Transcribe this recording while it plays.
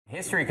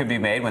History could be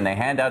made when they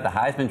hand out the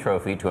Heisman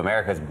Trophy to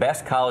America's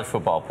best college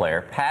football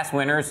player. Past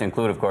winners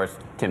include, of course,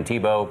 Tim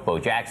Tebow, Bo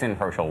Jackson,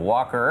 Herschel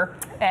Walker.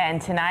 And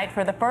tonight,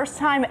 for the first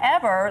time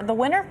ever, the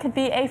winner could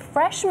be a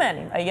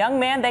freshman, a young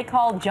man they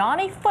call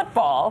Johnny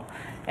Football.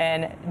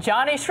 And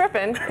Johnny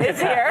Schriffen is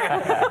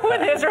here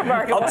with his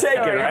remarkable I'll take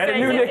story. it, right? A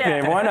new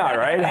nickname. Why not,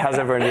 right? How's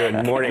everyone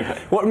doing? Morning.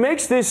 What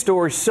makes this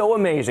story so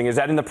amazing is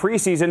that in the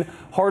preseason,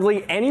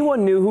 hardly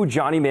anyone knew who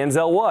Johnny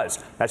Manziel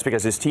was. That's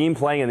because his team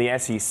playing in the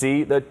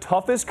SEC, the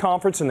toughest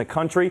conference in the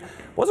country,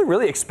 wasn't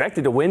really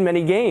expected to win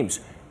many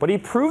games. But he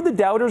proved the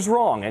doubters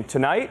wrong, and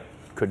tonight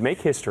could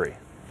make history.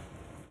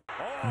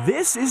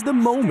 This is the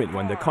moment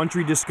when the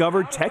country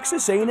discovered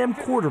Texas A&M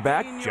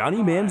quarterback Johnny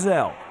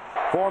Manziel.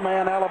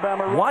 Four-man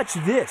Alabama. Watch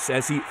this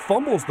as he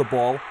fumbles the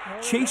ball,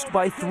 chased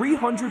by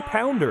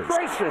 300-pounders.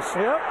 Gracious.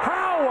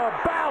 How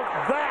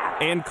about that?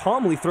 And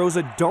calmly throws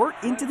a dart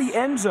into the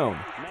end zone,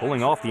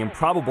 pulling off the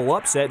improbable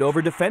upset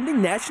over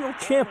defending national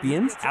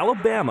champions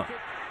Alabama.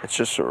 It's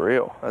just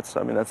surreal. That's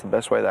the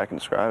best way that I can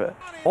describe it.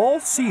 All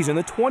season,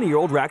 the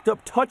 20-year-old racked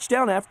up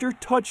touchdown after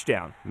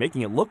touchdown,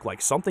 making it look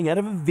like something out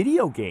of a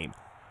video game.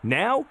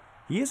 Now,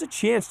 he has a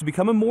chance to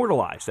become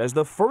immortalized as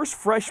the first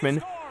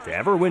freshman to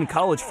ever win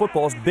college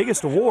football's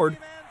biggest award,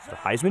 the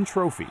Heisman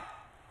Trophy.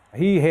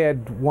 He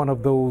had one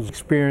of those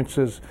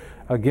experiences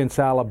against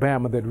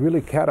Alabama that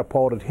really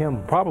catapulted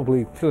him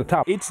probably to the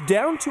top. It's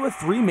down to a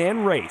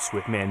three-man race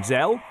with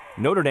Manziel,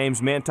 Notre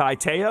Dame's Manti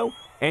Te'o,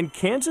 and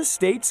Kansas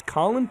State's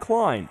Colin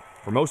Klein.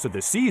 For most of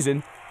the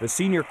season, the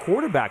senior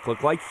quarterback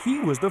looked like he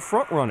was the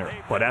front-runner.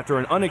 But after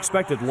an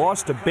unexpected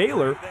loss to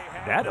Baylor,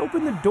 that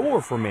opened the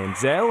door for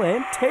Manziel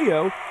and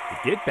Te'o to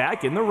get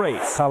back in the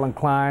race. Colin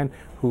Klein,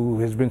 who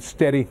has been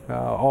steady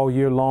all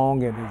year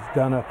long and has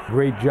done a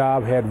great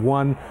job, had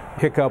one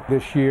hiccup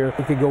this year.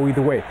 It could go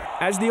either way.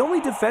 As the only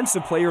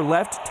defensive player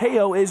left,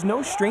 Te'o is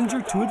no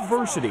stranger to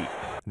adversity.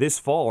 This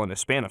fall, in a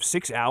span of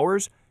 6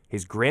 hours,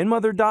 his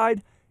grandmother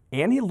died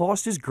and he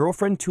lost his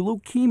girlfriend to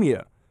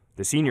leukemia.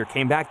 The senior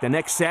came back the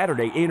next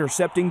Saturday,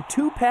 intercepting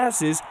 2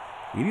 passes,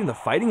 leading the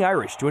Fighting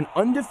Irish to an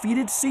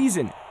undefeated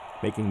season,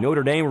 making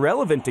Notre Dame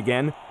relevant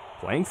again,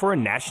 playing for a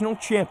national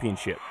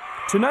championship.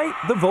 Tonight,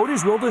 the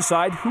voters will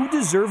decide who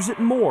deserves it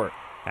more.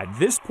 At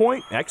this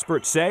point,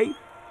 experts say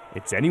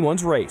it's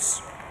anyone's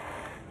race.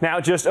 Now,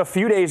 just a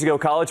few days ago,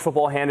 college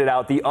football handed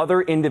out the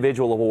other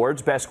individual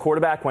awards. Best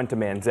quarterback went to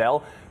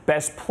Manziel.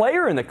 Best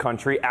player in the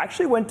country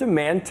actually went to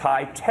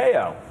Manti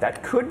Te'o.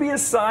 That could be a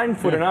sign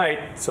for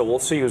tonight, so we'll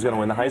see who's going to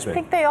win the Heisman. I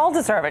think they all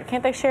deserve it.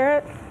 Can't they share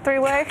it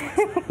three-way?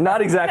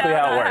 Not exactly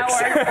how it works.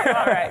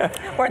 All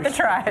right. Worth a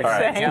try. All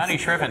right. Johnny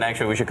Schriffen,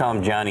 actually, we should call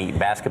him Johnny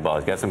Basketball.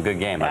 He's got some good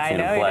game. I've seen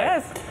him play. He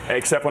does.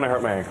 Except when I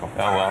hurt my ankle. Oh,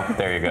 well,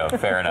 there you go.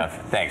 Fair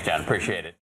enough. Thanks, John. Appreciate it.